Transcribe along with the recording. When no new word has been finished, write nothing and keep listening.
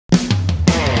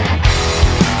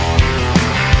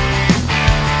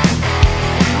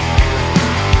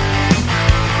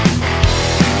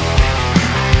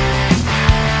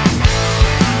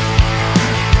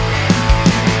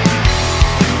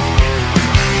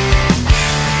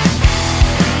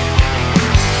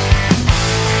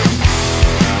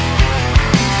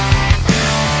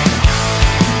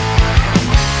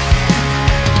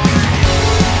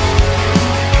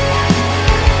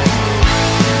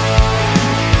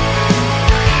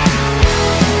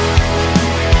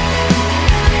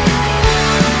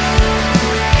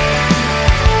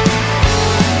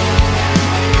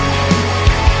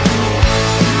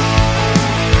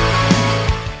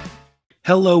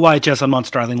Hello, YHS on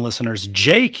Monster Island listeners.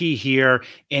 Jakey here.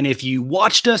 And if you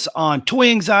watched us on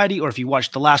Toy Anxiety or if you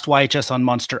watched the last YHS on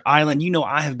Monster Island, you know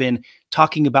I have been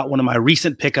talking about one of my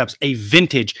recent pickups, a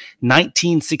vintage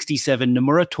 1967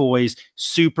 Nomura Toys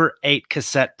Super 8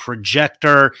 cassette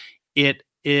projector. It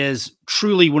is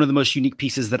truly one of the most unique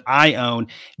pieces that I own.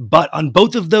 But on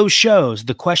both of those shows,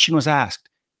 the question was asked,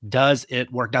 does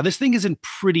it work? Now, this thing is in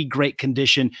pretty great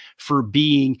condition for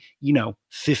being,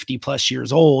 50 plus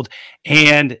years old.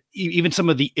 And even some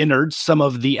of the innards, some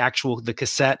of the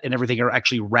cassette and everything are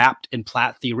actually wrapped in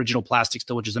the original plastic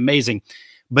still, which is amazing.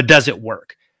 But does it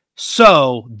work?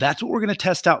 So that's what we're going to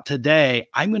test out today.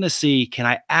 I'm going to see, can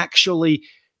I actually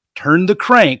turn the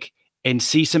crank and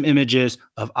see some images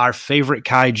of our favorite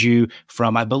kaiju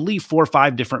from, I believe, 4 or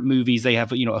 5 different movies. They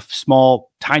have, a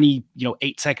small, tiny,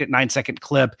 8-second, 9-second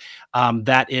clip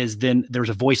that is then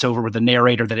there's a voiceover with a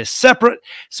narrator that is separate.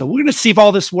 So we're going to see if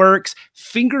all this works.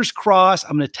 Fingers crossed.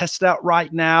 I'm going to test it out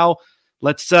right now.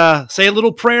 Let's say a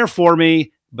little prayer for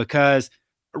me because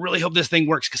I really hope this thing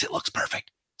works because it looks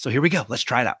perfect. So here we go. Let's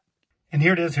try it out. And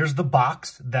here it is. Here's the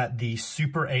box that the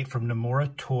Super 8 from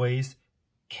Nomura Toys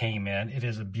came in. It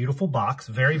is a beautiful box,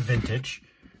 very vintage.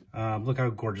 Look how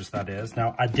gorgeous that is.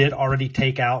 Now, I did already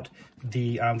take out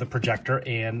the projector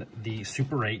and the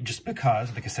Super 8 just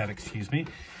because, the cassette, excuse me,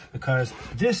 because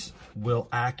this will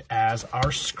act as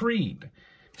our screen.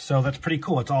 So that's pretty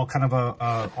cool. It's all kind of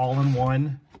a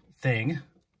all-in-one thing.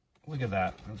 Look at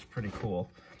that. That's pretty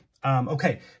cool.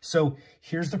 Okay, so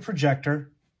here's the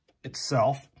projector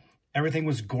itself. Everything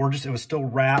was gorgeous. It was still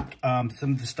wrapped.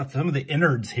 Some of the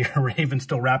innards here were even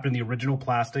still wrapped in the original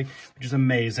plastic, which is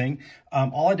amazing.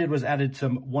 All I did was added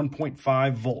some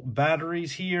 1.5 volt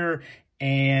batteries here,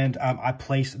 and I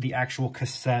placed the actual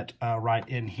cassette right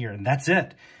in here, and that's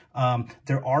it.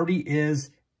 There already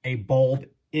is a bulb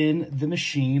in the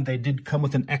machine. They did come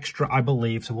with an extra, I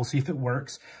believe, so we'll see if it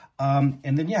works.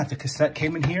 And then, yeah, the cassette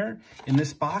came in here in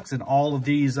this box, and all of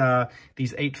these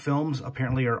 8 films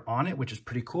apparently are on it, which is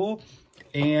pretty cool.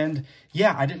 And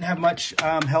yeah, I didn't have much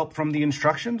help from the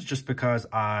instructions just because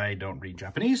I don't read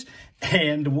Japanese.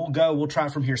 And we'll try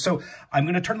it from here. So I'm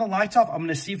going to turn the lights off. I'm going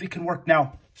to see if it can work.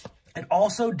 Now, it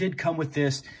also did come with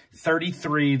this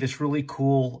 33, this really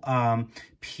cool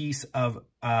piece of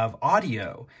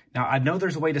audio. Now, I know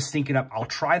there's a way to sync it up. I'll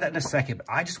try that in a second, but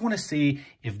I just want to see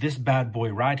if this bad boy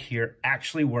right here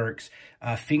actually works.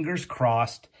 Fingers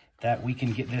crossed that we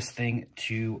can get this thing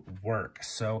to work.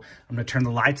 So I'm going to turn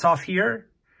the lights off here,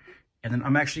 and then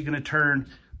I'm actually going to turn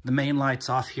the main lights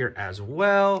off here as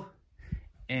well.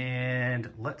 And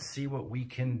let's see what we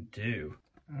can do.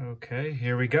 Okay,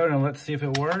 here we go. Now let's see if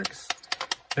it works.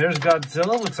 There's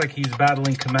Godzilla. Looks like he's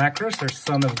battling Kamacuras. There's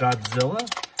Son of Godzilla.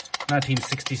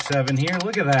 1967 here.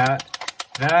 Look at that.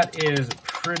 That is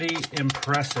pretty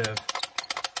impressive.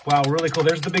 Wow, really cool.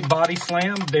 There's the big body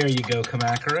slam. There you go,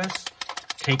 Kamacuras.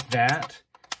 Take that.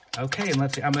 Okay, and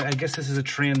let's see. I guess this is a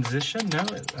transition. No,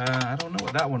 I don't know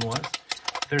what that one was.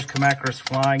 There's Kamacuras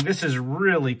flying. This is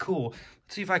really cool.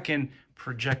 Let's see if I can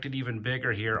project it even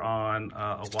bigger here on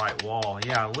a white wall.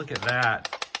 Yeah, look at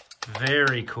that.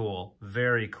 Very cool.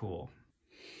 Very cool.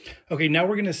 Okay, now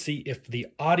we're going to see if the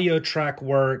audio track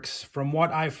works. From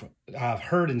what I've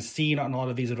heard and seen on a lot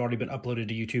of these that have already been uploaded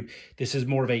to YouTube, this is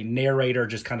more of a narrator,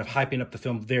 just kind of hyping up the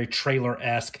film, very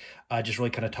trailer-esque, just really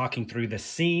kind of talking through the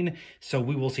scene. So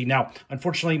we will see. Now,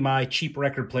 unfortunately, my cheap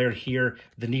record player here,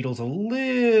 the needle's a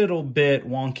little bit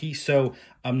wonky. So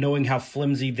knowing how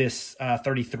flimsy this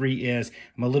 33 is,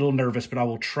 I'm a little nervous, but I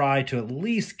will try to at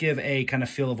least give a kind of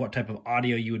feel of what type of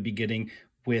audio you would be getting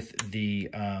with the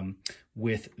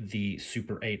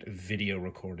Super 8 video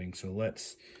recording. So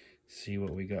let's see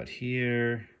what we got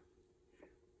here.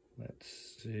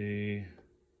 Let's see.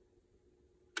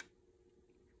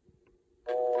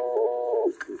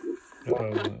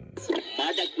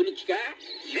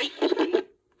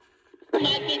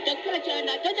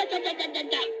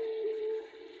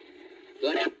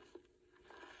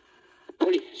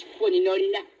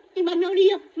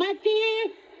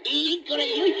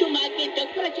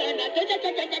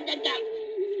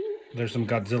 There's some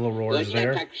Godzilla roars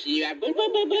there.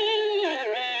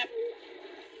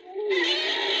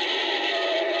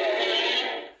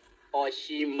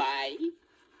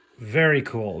 Very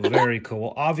cool, very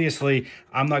cool. Obviously,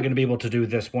 I'm not going to be able to do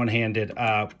this one-handed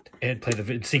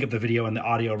and sync up the video and the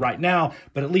audio right now,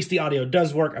 but at least the audio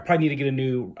does work. I probably need to get a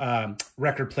new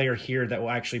record player here that will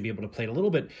actually be able to play it a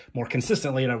little bit more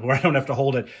consistently and where I don't have to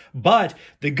hold it. But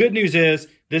the good news is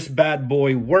this bad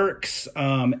boy works,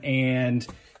 and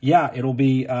yeah, it'll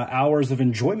be hours of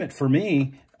enjoyment for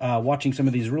me watching some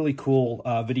of these really cool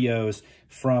videos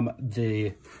from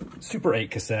the Super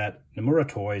 8 cassette, Nomura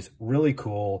Toys. Really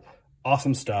cool,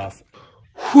 awesome stuff.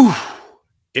 Whew.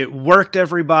 It worked,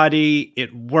 everybody.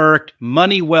 It worked.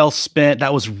 Money well spent.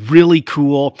 That was really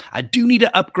cool. I do need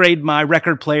to upgrade my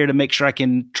record player to make sure I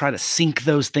can try to sync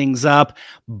those things up,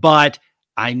 but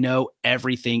I know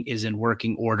everything is in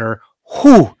working order.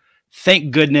 Whew.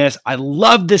 Thank goodness. I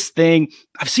love this thing.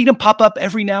 I've seen them pop up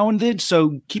every now and then,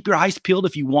 so keep your eyes peeled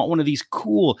if you want one of these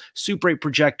cool Super 8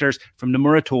 projectors from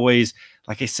Nomura Toys.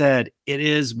 Like I said, it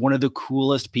is one of the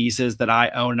coolest pieces that I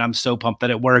own, and I'm so pumped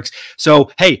that it works.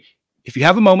 So, hey, if you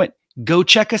have a moment, go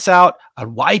check us out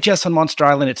on YHS on Monster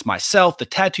Island. It's myself, the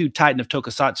tattooed titan of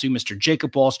Tokusatsu, Mr.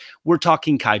 Jacob Walsh. We're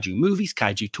talking Kaiju movies,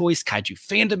 Kaiju toys, Kaiju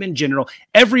fandom in general,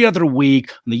 every other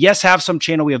week. On the Yes Have Some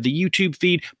channel, we have the YouTube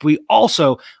feed, but we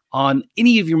also, on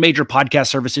any of your major podcast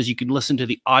services, you can listen to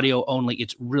the audio only.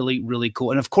 It's really, really cool.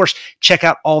 And of course, check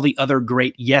out all the other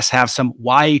great Yes Have Some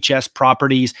YHS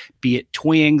properties, be it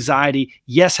Toy Anxiety,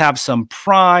 Yes Have Some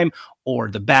Prime,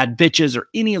 or The Bad Bitches, or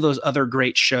any of those other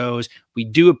great shows. We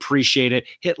do appreciate it.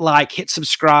 Hit like, hit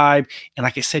subscribe. And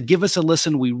like I said, give us a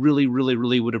listen. We really, really,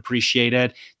 really would appreciate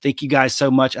it. Thank you guys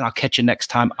so much, and I'll catch you next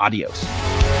time. Adios.